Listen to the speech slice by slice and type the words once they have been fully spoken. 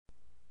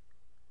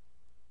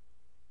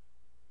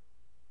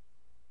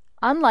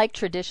Unlike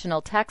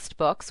traditional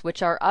textbooks,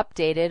 which are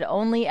updated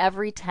only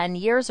every 10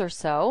 years or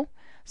so,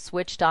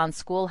 Switched-On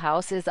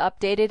Schoolhouse is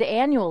updated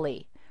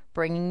annually,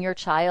 bringing your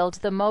child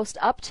the most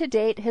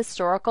up-to-date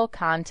historical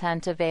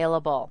content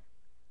available,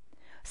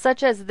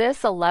 such as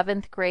this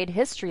 11th grade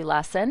history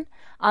lesson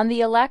on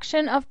the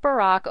election of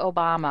Barack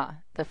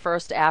Obama, the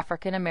first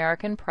African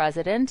American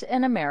president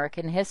in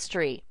American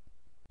history.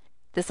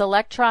 This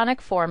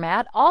electronic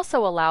format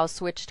also allows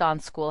Switched-On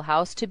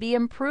Schoolhouse to be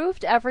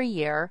improved every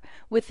year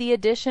with the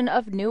addition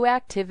of new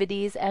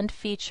activities and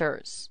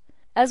features,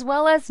 as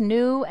well as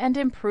new and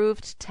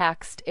improved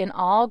text in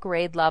all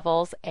grade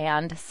levels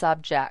and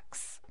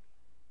subjects.